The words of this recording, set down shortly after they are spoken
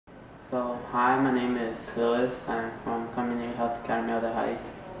So, hi, my name is Lewis. I'm from Community Health Academy of the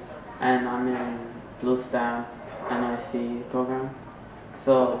Heights, and I'm in Blue Stamp NYC program.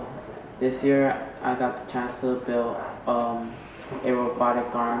 So, this year I got the chance to build a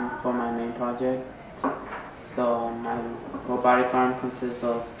robotic arm for my main project. So, my robotic arm consists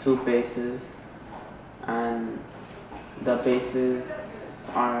of two bases, and the bases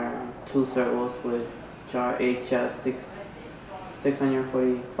are two servos which are HS645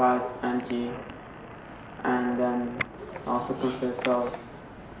 mg, and then also consists of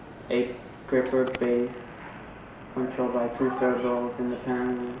a gripper base controlled by two servos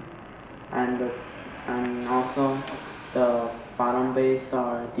independently, and also the bottom base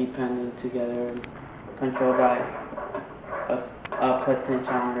are dependent together, controlled by a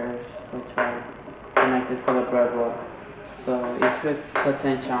potentiometer which are connected to the breadboard. So each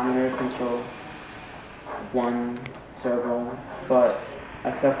potentiometer controls one servo, but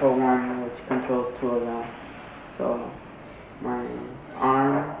except for one which controls two of them. So my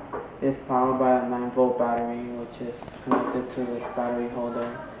arm is powered by a 9-volt battery which is connected to this battery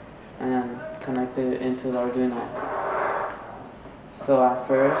holder and then connected into the Arduino. So at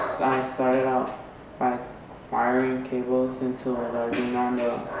first I started out by wiring cables into the Arduino on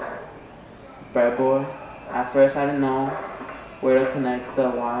the breadboard. At first I didn't know where to connect the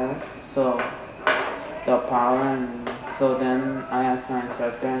wire, so the power, and so then I asked my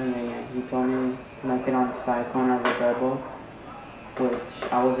instructor and he told me to connect it on the side corner of the breadboard,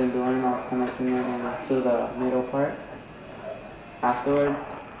 which I wasn't doing. I was connecting it into the middle part. Afterwards,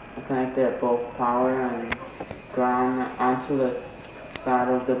 I connected both power and ground onto the side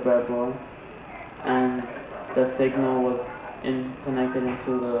of the breadboard, and the signal was connected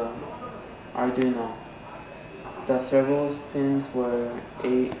into the Arduino. The servo pins were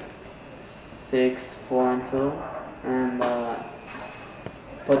 8, 6, 4, and 2, and the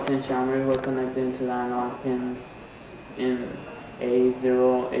potentiometers were connected into the analog pins in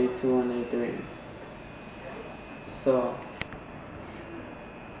A0, A2, and A3. So,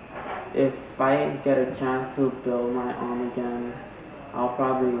 if I get a chance to build my arm again, I'll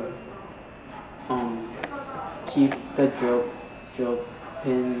probably keep the drill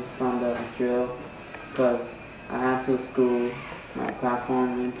pin from the drill, because I had to screw my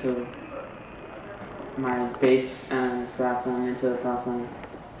platform into my base and platform into the platform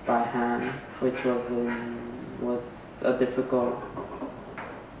by hand, which was a difficult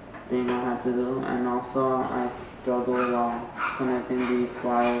thing I had to do, and also I struggled while connecting these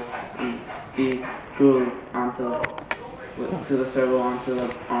screws to the servo onto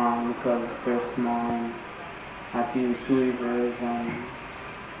the arm because they're small and I had to use tweezers and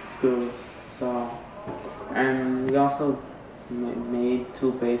screws. So, and we also made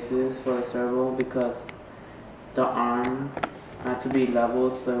two bases for the servo because the arm had to be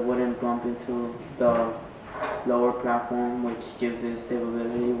leveled so it wouldn't bump into the lower platform, which gives it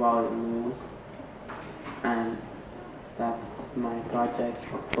stability while it moves. And that's my project,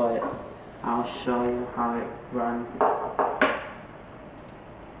 but I'll show you how it runs.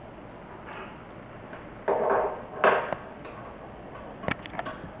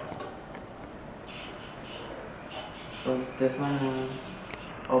 So this one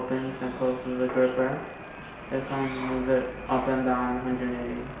opens and closes the gripper. This one moves it up and down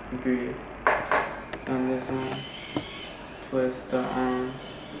 180 degrees. And this one twists the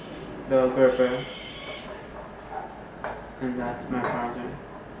gripper. And that's my project.